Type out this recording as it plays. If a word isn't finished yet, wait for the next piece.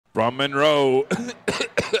From Monroe,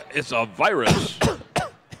 it's a virus.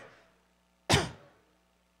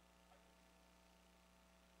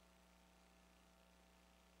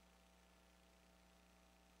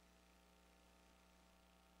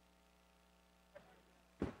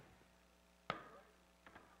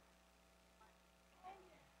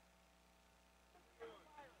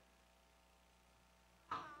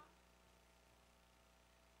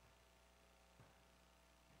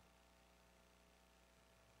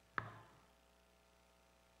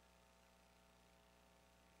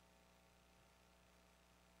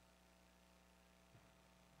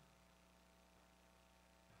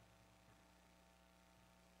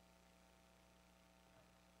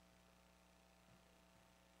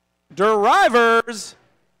 Drivers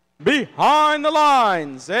behind the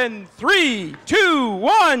lines in 3, 2,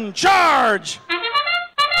 1, charge!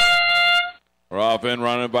 We're off and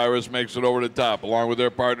running. Virus makes it over the top along with their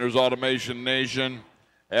partners, Automation Nation.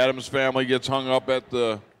 Adams family gets hung up at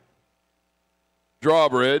the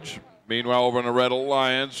drawbridge. Meanwhile, over in the Red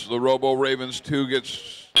Alliance, the Robo Ravens 2 gets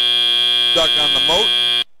stuck on the moat.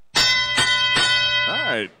 All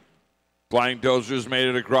right. Flying Toasters made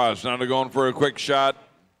it across. Now they're going for a quick shot.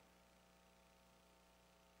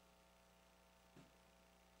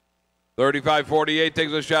 35-48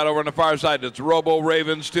 takes a shot over on the far side. It's Robo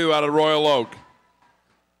Ravens 2 out of Royal Oak.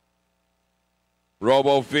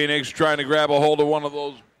 Robo Phoenix trying to grab a hold of one of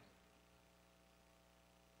those.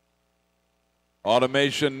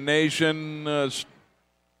 Automation Nation. Can't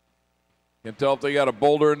tell if they got a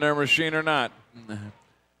boulder in their machine or not.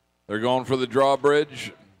 They're going for the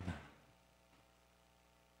drawbridge.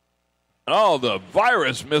 Oh, the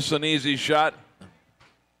virus missed an easy shot.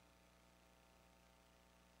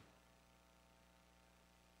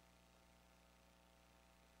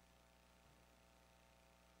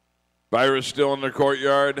 Virus still in the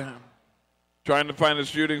courtyard, trying to find a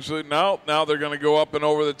shooting suit. No, now they're going to go up and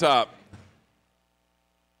over the top.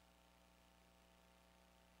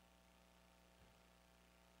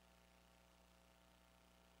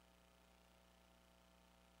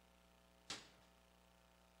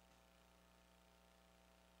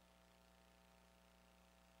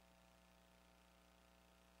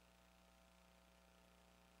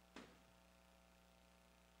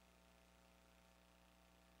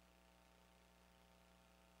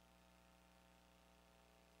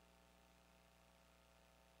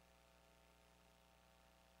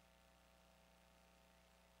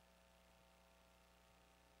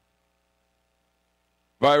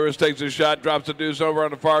 Virus takes a shot, drops the deuce over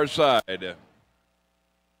on the far side.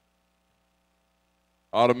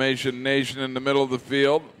 Automation Nation in the middle of the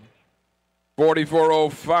field.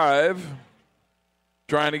 44-05.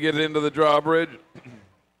 Trying to get into the drawbridge.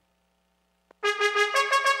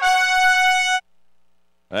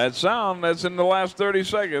 That sound, that's in the last 30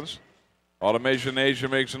 seconds. Automation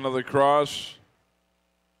Nation makes another cross.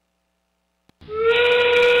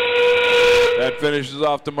 That finishes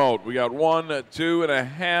off the moat. We got 1,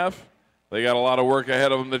 2.5. They got a lot of work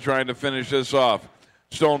ahead of them to trying to finish this off.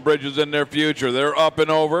 Stonebridge is in their future. They're up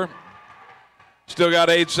and over. Still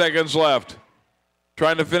got 8 seconds left.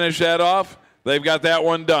 Trying to finish that off. They've got that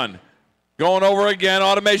one done. Going over again.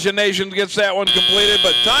 Automation Nation gets that one completed,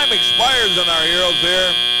 but time expires on our heroes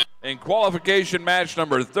here in qualification match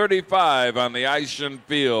number 35 on the ice and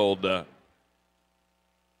field.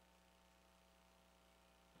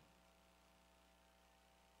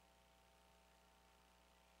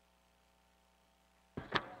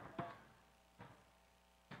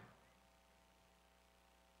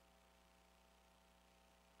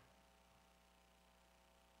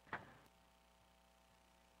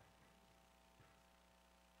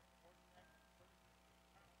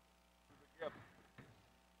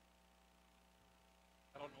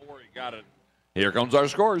 Got it. Here comes our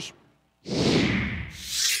scores.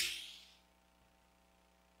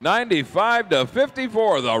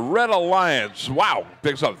 95-54, the Red Alliance. Wow,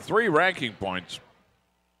 picks up 3 ranking points.